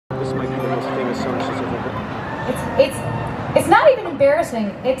It's not even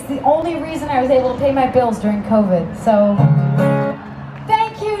embarrassing. It's the only reason I was able to pay my bills during COVID. So,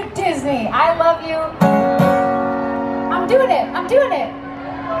 thank you, Disney. I love you. I'm doing it. I'm doing it.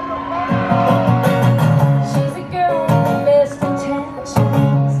 She's a girl with the best intentions.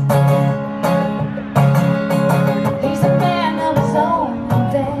 He's a man of his own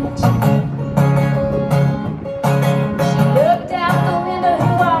invention. She looked out the window,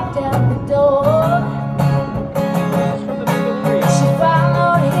 he walked out the door. She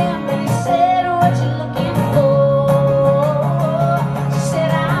followed him and he said, "What you looking for?" She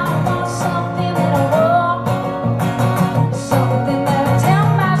said, "I want something that I want, something that I tell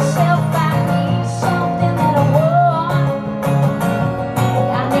myself I need, something that I want.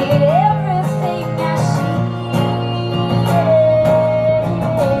 I need everything I see."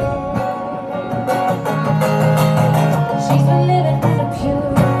 She's been living in a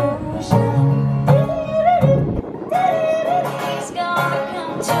fusion. He's gonna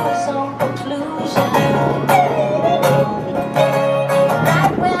come to his own conclusion.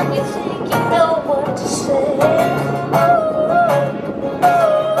 Right when you think you know what to say,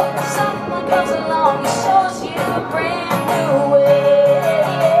 someone comes along and shows you a brand new way.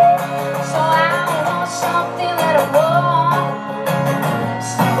 So I want something that I want,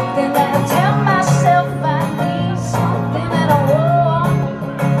 something that I tell myself I need, something that I want.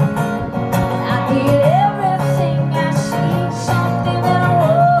 I need everything I see, something that I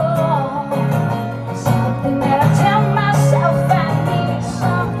want, something that I tell myself I need,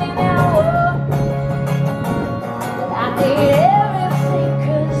 something that I want. I need everything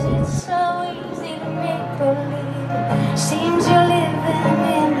 'cause it's so easy to make believe. Seems you're living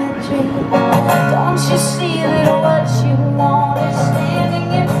in a dream. Don't you see that what you want is standing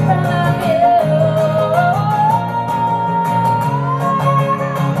in front of you?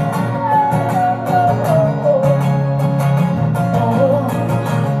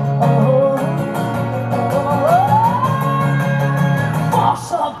 Want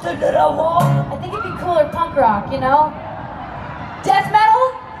something that I want. I think it'd be cooler punk rock, you know? Death metal?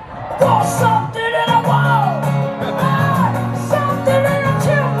 Want something that I want. Something that I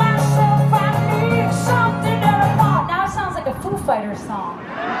tell myself I need, something that I want. Now it sounds like a Foo Fighters song.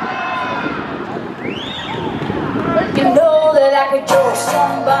 You know that I could kill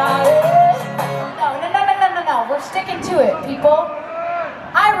somebody. No. We're sticking to it, people.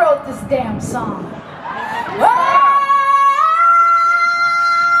 I wrote this damn song.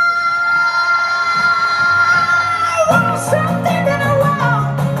 Something that I want,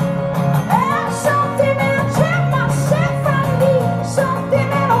 something that I tell myself I need, something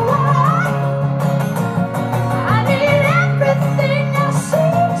that I want. I need everything I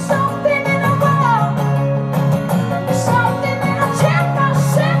see, something that I want, something that I tell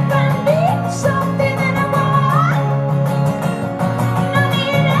myself I need, something that I want. I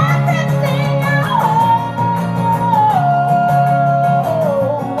need everything I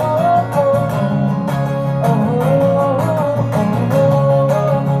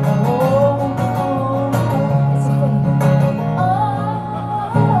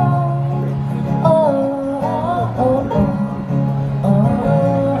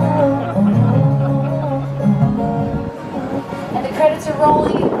And the credits are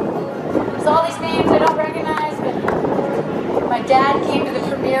rolling. There's all these names I don't recognize, but my dad came to the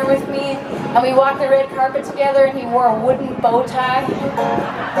premiere with me, and we walked the red carpet together, and he wore a wooden bow tie.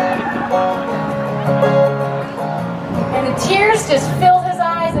 And the tears just filled his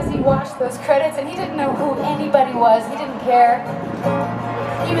eyes as he watched those credits, and he didn't know who anybody was. He didn't care.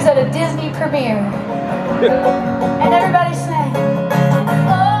 He was at a Disney premiere. And everybody sang,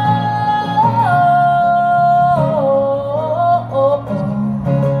 "Oh, oh, oh,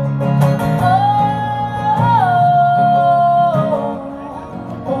 oh.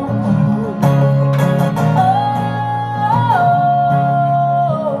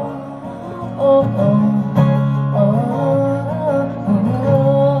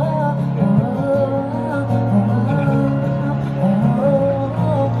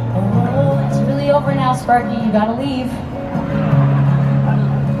 Sparky, you gotta leave.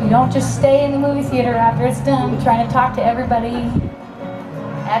 You don't just stay in the movie theater after it's done trying to talk to everybody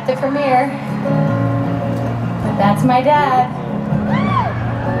at the premiere. But that's my dad.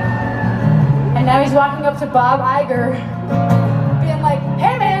 And now he's walking up to Bob Iger being like,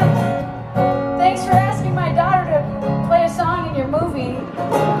 "Hey man, thanks for asking my daughter to play a song in your movie."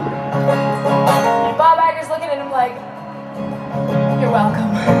 And Bob Iger's looking at him like, "You're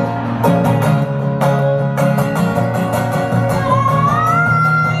welcome."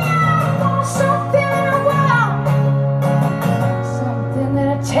 Something that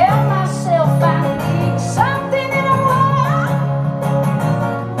I tell myself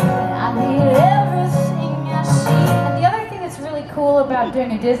about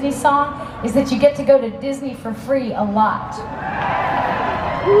doing a Disney song is that you get to go to Disney for free a lot.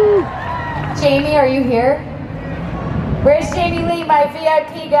 Jamie, are you here? Where's Jamie Lee, my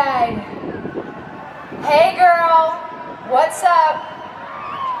VIP guide? Hey girl, what's up?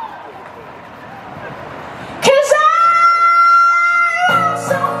 'Cause I want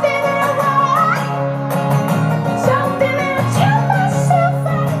something that I want, something that I tell myself I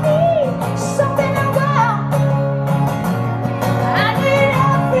need, something I want. I need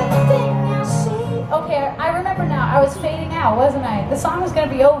everything I see. Okay, I remember now. I was fading out, wasn't I? The song was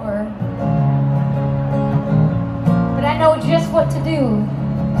gonna be over, but I know just what to do.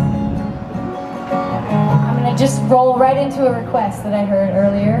 I'm gonna just roll right into a request that I heard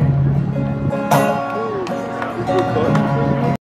earlier.